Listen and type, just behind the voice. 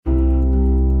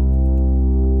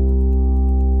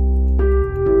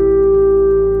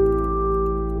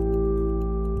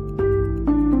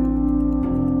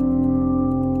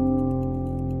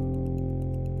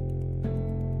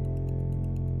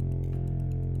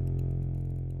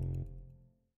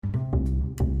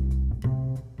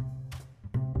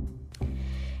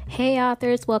Hey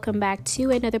authors, welcome back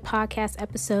to another podcast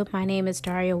episode. My name is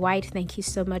Daria White. Thank you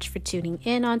so much for tuning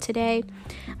in on today.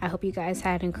 I hope you guys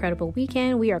had an incredible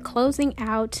weekend. We are closing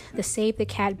out the Save the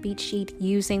Cat beat sheet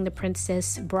using The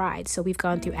Princess Bride. So we've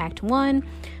gone through Act 1,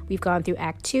 we've gone through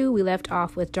Act 2, we left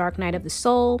off with Dark Night of the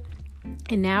Soul,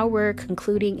 and now we're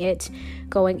concluding it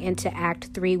going into Act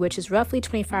 3, which is roughly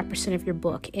 25% of your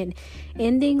book. And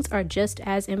endings are just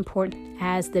as important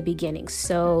as the beginnings.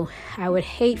 So I would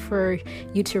hate for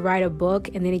you to write a book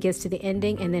and then it gets to the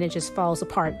ending and then it just falls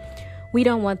apart. We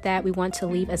don't want that. We want to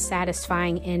leave a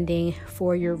satisfying ending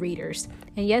for your readers.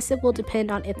 And yes, it will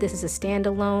depend on if this is a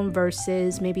standalone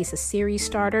versus maybe it's a series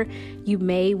starter. You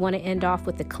may want to end off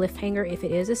with a cliffhanger if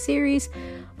it is a series.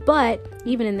 But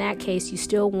even in that case, you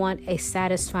still want a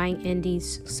satisfying ending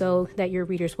so that your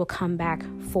readers will come back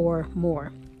for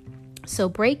more. So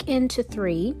break into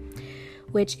 3,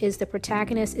 which is the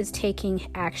protagonist is taking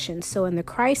action. So in the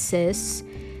crisis,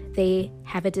 they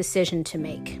have a decision to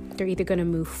make. They're either going to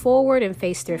move forward and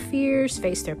face their fears,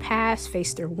 face their past,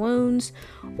 face their wounds,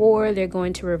 or they're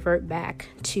going to revert back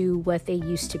to what they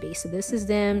used to be. So this is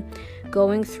them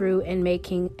going through and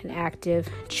making an active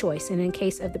choice. And in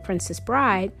case of The Princess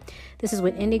Bride, this is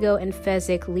when Indigo and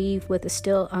Fezzik leave with a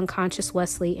still unconscious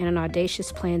Wesley and an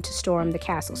audacious plan to storm the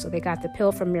castle. So they got the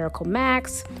pill from Miracle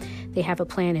Max, they have a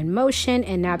plan in motion,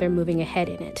 and now they're moving ahead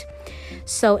in it.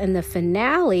 So in the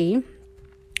finale,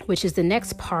 which is the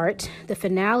next part, the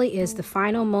finale is the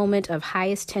final moment of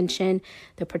highest tension.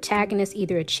 The protagonist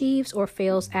either achieves or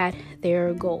fails at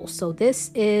their goal. So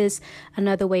this is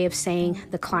another way of saying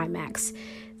the climax.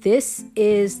 This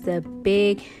is the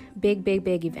big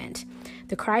event.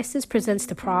 The crisis presents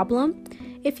the problem,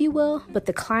 if you will, but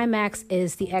the climax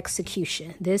is the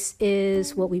execution. This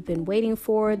is what we've been waiting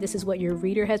for. This is what your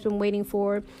reader has been waiting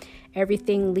for.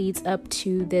 Everything leads up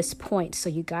to this point, so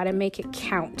you got to make it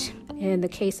count. In the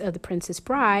case of The Princess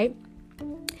Bride,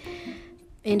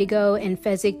 Indigo and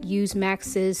Fezzik use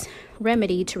Max's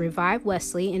remedy to revive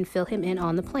Wesley and fill him in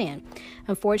on the plan.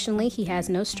 Unfortunately, he has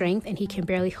no strength and he can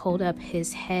barely hold up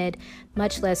his head,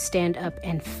 much less stand up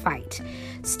and fight.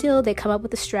 Still, they come up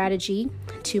with a strategy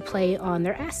to play on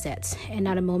their assets, and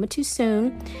not a moment too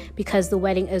soon because the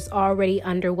wedding is already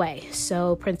underway.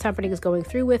 So Prince Humperdinck is going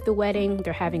through with the wedding.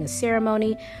 They're having a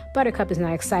ceremony. Buttercup is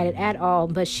not excited at all,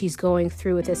 but she's going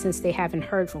through with it since they haven't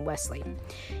heard from Wesley.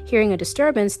 Hearing a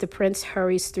disturbance, the prince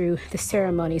hurries through the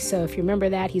ceremony. So if you remember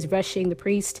that, he's rushing the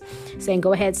priest, saying,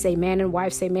 go ahead, say man and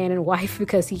wife,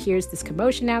 because he hears this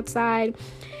commotion outside.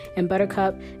 And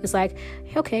Buttercup is like,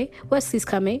 okay, Wesley's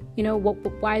coming. You know,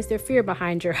 why is there fear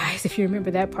behind your eyes, if you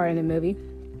remember that part in the movie?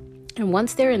 And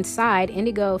once they're inside,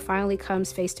 Indigo finally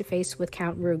comes face to face with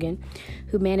Count Rugen,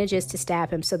 who manages to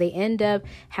stab him. So they end up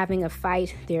having a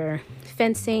fight. They're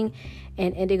fencing,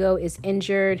 and Indigo is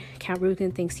injured. Count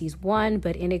Rugen thinks he's won,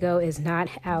 but Indigo is not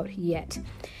out yet.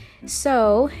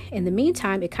 So, in the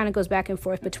meantime, it kind of goes back and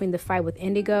forth between the fight with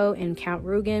Indigo and Count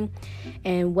Rugen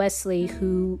and Wesley,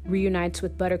 who reunites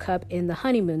with Buttercup in the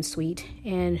honeymoon suite.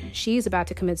 And she's about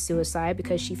to commit suicide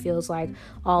because she feels like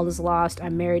all is lost.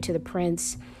 I'm married to the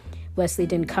prince. Wesley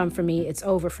didn't come for me. It's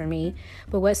over for me.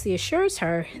 But Wesley assures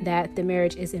her that the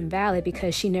marriage is invalid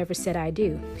because she never said I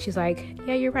do. She's like,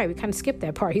 yeah, you're right. We kind of skipped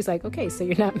that part. He's like, okay, so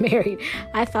you're not married.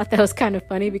 I thought that was kind of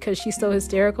funny because she's so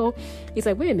hysterical. He's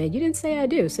like, wait a minute, you didn't say I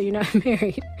do, so you're not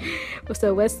married.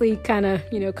 So Wesley kind of,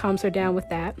 calms her down with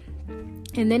that.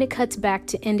 And then it cuts back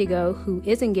to Indigo, who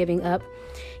isn't giving up.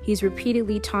 He's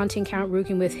repeatedly taunting Count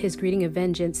Rugen with his greeting of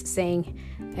vengeance, saying,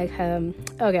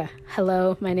 okay,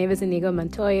 hello, my name is Inigo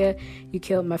Montoya. You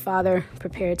killed my father,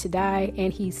 prepare to die.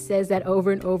 And he says that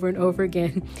over and over and over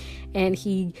again. And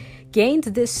he gains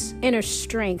this inner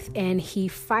strength and he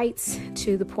fights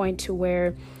to the point to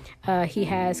where he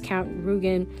has Count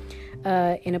Rugen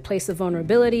in a place of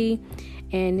vulnerability.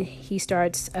 And he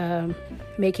starts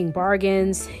making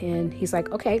bargains, and he's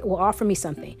like, okay, well, offer me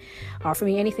something. Offer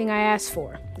me anything I ask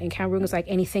for. And Count Rugen's like,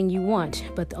 anything you want.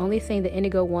 But the only thing that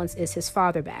Indigo wants is his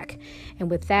father back.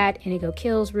 And with that, Indigo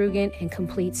kills Rugen and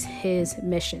completes his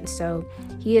mission. So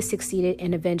he has succeeded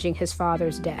in avenging his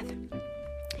father's death.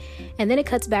 And then it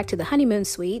cuts back to the honeymoon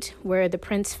suite where the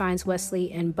prince finds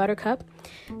Wesley and Buttercup.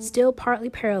 Still partly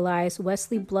paralyzed,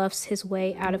 Wesley bluffs his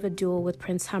way out of a duel with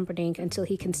Prince Humperdinck until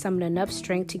he can summon enough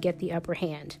strength to get the upper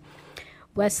hand.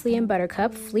 Wesley and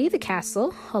Buttercup flee the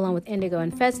castle along with Indigo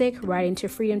and Fezzik, riding to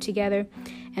freedom together.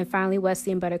 And finally,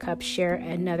 Wesley and Buttercup share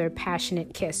another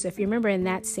passionate kiss. So if you remember in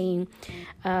that scene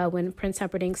when Prince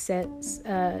Humperdinck says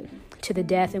to the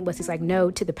death and Wesley's like,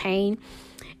 no to the pain.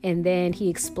 And then he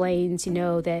explains,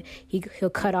 that he'll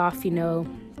cut off,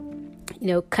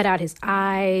 cut out his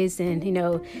eyes and,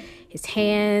 his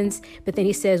hands. But then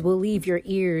he says, we'll leave your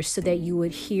ears so that you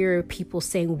would hear people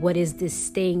saying, what is this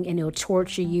thing? And it'll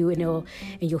torture you and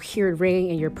you'll hear it ringing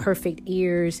in your perfect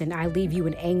ears. And I leave you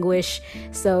in anguish.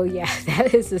 So yeah,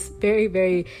 that is this very,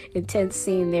 very intense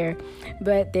scene there.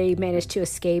 But they managed to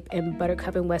escape, and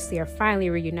Buttercup and Wesley are finally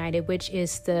reunited, which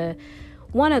is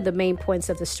one of the main points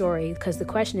of the story, because the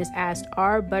question is asked,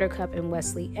 are Buttercup and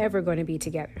Wesley ever going to be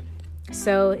together?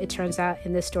 So it turns out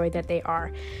in this story that they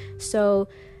are. So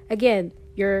again,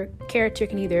 your character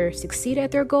can either succeed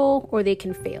at their goal or they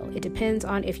can fail. It depends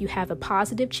on if you have a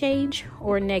positive change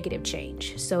or a negative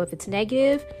change. So if it's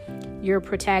negative, your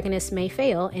protagonist may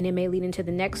fail and it may lead into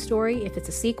the next story if it's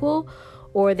a sequel,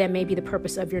 or that may be the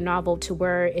purpose of your novel to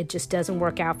where it just doesn't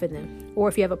work out for them. Or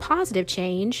if you have a positive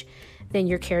change, then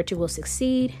your character will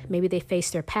succeed. Maybe they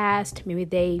face their past. Maybe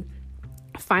they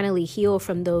finally heal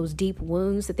from those deep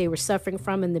wounds that they were suffering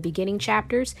from in the beginning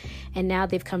chapters, and now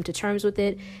they've come to terms with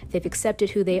it. They've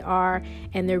accepted who they are,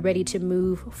 and they're ready to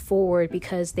move forward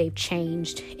because they've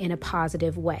changed in a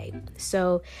positive way.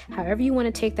 So however you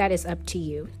want to take that is up to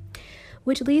you.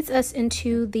 Which leads us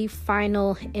into the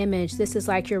final image. This is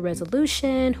like your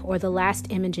resolution or the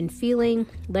last image and feeling,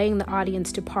 letting the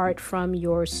audience depart from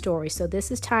your story. So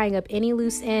this is tying up any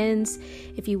loose ends.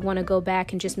 If you want to go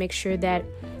back and just make sure that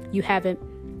you haven't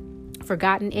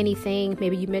forgotten anything,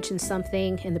 maybe you mentioned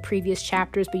something in the previous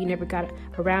chapters, but you never got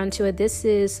around to it. This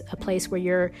is a place where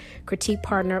your critique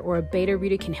partner or a beta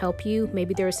reader can help you.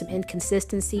 Maybe there are some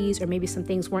inconsistencies, or maybe some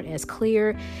things weren't as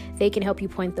clear. They can help you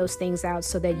point those things out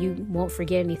so that you won't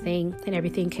forget anything and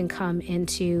everything can come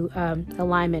into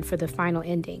alignment for the final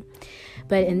ending.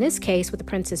 But in this case, with The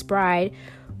Princess Bride,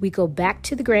 we go back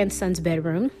to the grandson's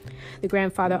bedroom. The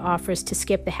grandfather offers to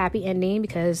skip the happy ending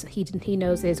because he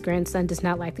knows that his grandson does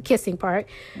not like the kissing part.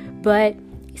 But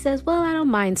he says, well, I don't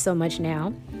mind so much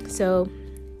now. So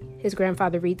his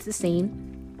grandfather reads the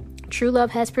scene. True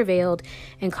love has prevailed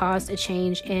and caused a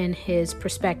change in his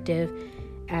perspective,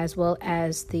 as well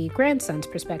as the grandson's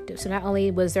perspective. So not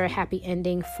only was there a happy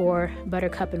ending for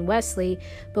Buttercup and Wesley,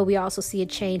 but we also see a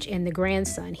change in the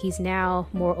grandson. He's now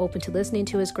more open to listening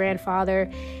to his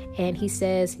grandfather, and he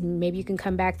says, maybe you can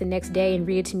come back the next day and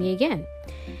read it to me again.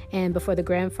 And before the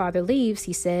grandfather leaves,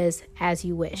 he says, as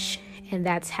you wish. And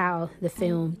that's how the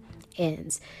film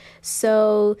ends.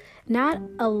 So not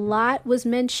a lot was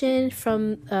mentioned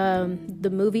from the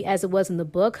movie as it was in the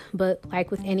book, but like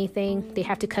with anything, they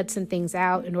have to cut some things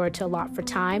out in order to allot for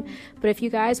time. But if you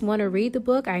guys want to read the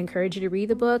book, I encourage you to read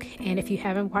the book. And if you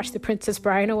haven't watched The Princess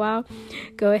Bride in a while,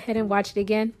 go ahead and watch it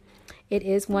again. It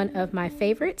is one of my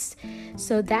favorites.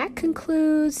 So that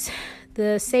concludes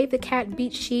the Save the Cat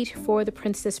beat sheet for The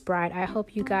Princess Bride. I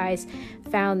hope you guys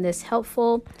found this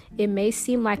helpful. It may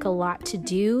seem like a lot to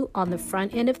do on the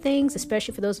front end of things,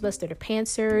 especially for those of us that are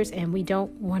pantsers and we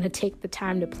don't want to take the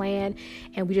time to plan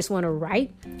and we just want to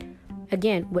write.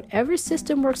 Again, whatever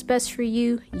system works best for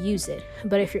you, use it.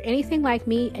 But if you're anything like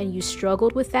me and you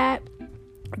struggled with that,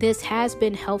 this has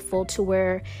been helpful to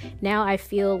where now I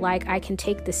feel like I can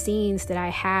take the scenes that I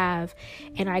have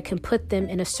and I can put them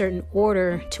in a certain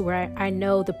order to where I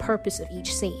know the purpose of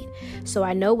each scene. So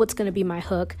I know what's going to be my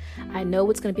hook. I know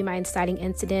what's going to be my inciting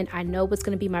incident. I know what's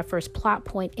going to be my first plot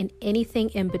point, and anything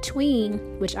in between,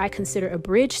 which I consider a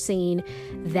bridge scene,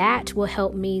 that will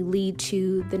help me lead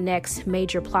to the next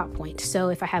major plot point. So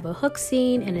if I have a hook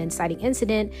scene and an inciting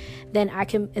incident, then I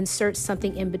can insert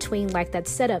something in between, like that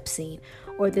setup scene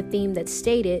or the theme that's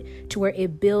stated, to where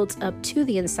it builds up to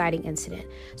the inciting incident.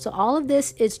 So all of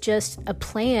this is just a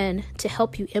plan to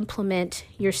help you implement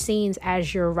your scenes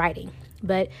as you're writing.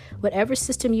 But whatever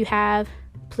system you have,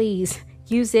 please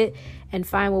use it and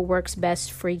find what works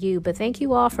best for you. But thank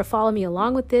you all for following me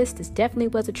along with this. This definitely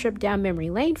was a trip down memory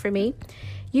lane for me.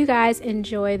 You guys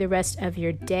enjoy the rest of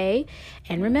your day.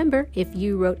 And remember, if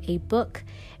you wrote a book,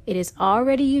 it is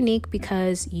already unique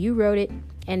because you wrote it,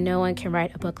 and no one can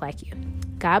write a book like you.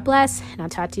 God bless, and I'll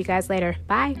talk to you guys later.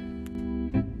 Bye.